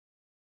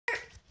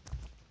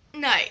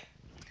night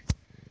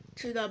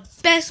to the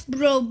best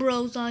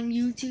bros on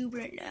YouTube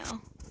right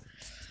now.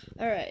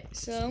 Alright,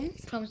 so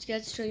promise you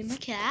guys to show you my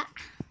cat.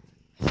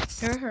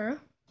 Her.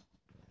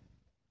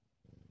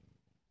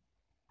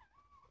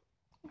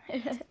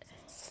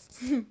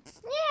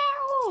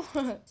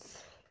 Meow.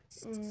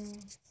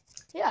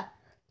 Yeah,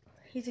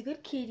 he's a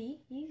good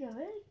kitty. He's a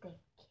very good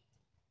kitty.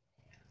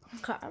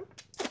 Okay.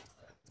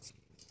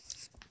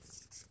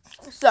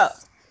 So,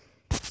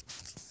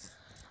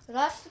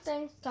 lots of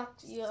things to talk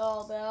to you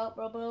all about,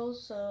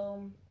 bros.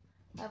 So,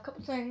 I have a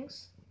couple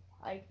things.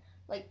 Like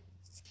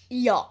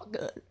y'all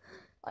good.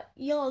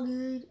 Y'all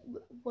good.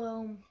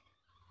 Well,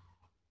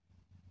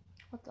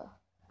 what the?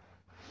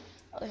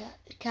 Oh yeah,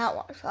 the cat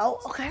wash.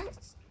 Oh, okay.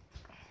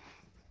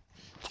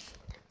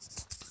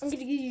 I'm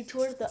gonna give you a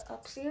tour of the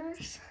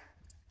upstairs.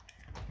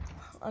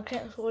 I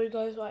can't show you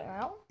guys right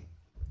now.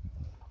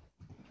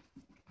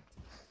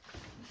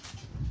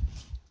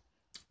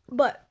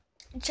 But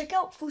check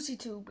out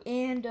FouseyTube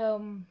and oh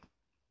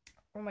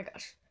my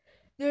gosh.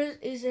 There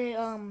is a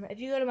if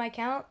you go to my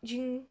account,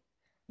 GENECARR.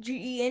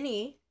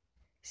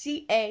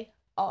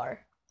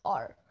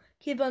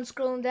 Keep on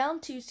scrolling down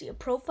till you see a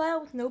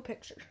profile with no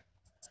picture.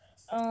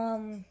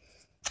 And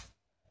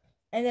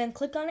then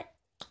click on it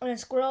and then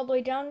scroll all the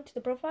way down to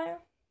the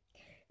profile.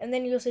 And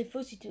then you'll say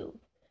FouseyTube.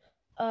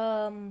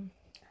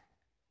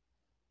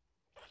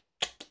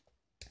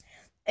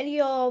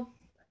 Any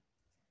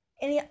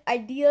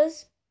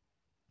ideas?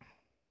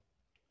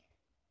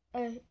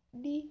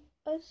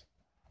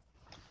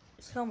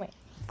 Tell me,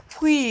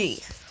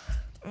 please.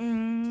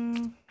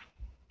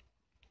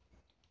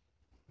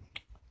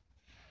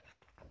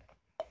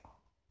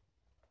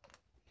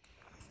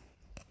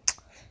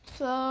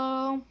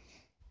 So,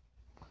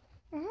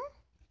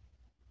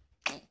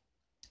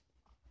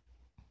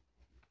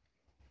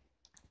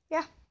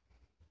 yeah.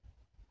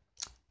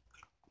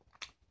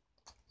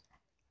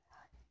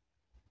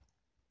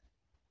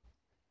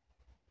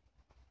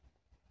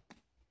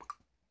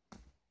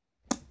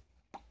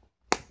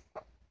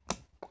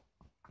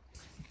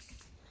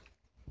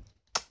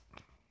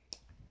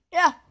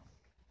 Yeah.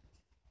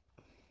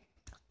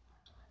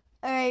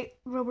 Alright,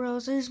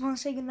 bros, I just want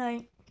to say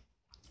goodnight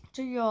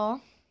to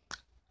y'all.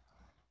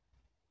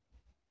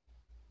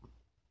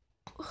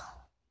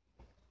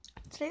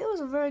 Today was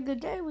a very good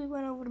day. We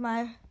went over to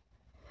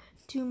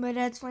my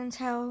dad's friend's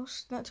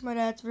house. Not to my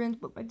dad's friends,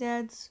 but my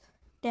dad's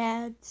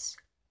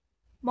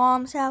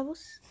mom's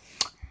house.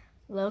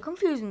 A little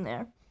confusing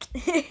there.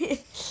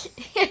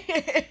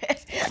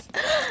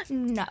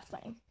 Not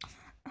funny.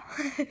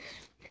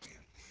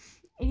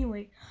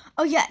 Anyway,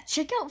 oh yeah,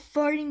 check out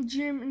Farting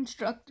Gym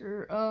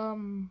Instructor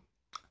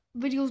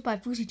videos by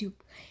FouseyTube.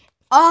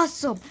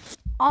 Awesome.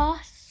 Sorry,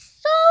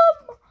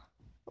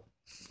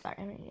 I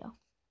didn't know.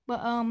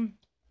 But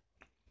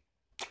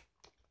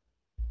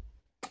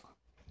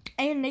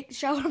and Nick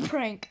Shower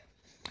Prank.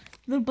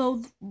 They're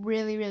both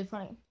really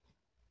funny.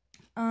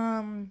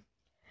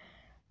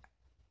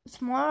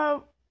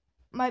 Tomorrow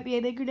might be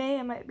a bigger day.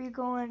 I might be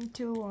going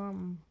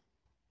to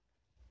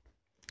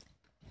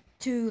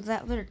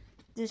that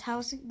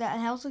house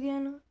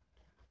again.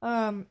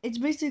 It's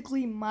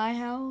basically my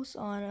house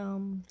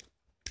on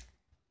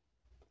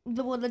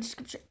the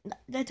description.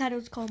 The title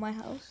is called My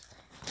House.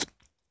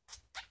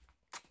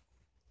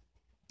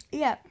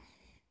 Yeah.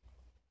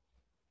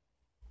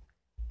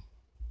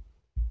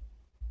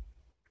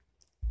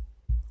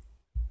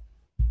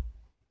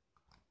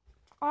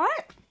 All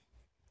right.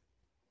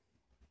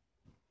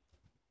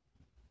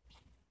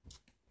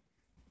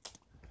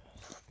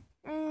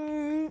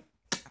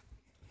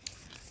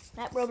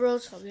 That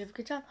bros. Hope you have a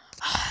good time.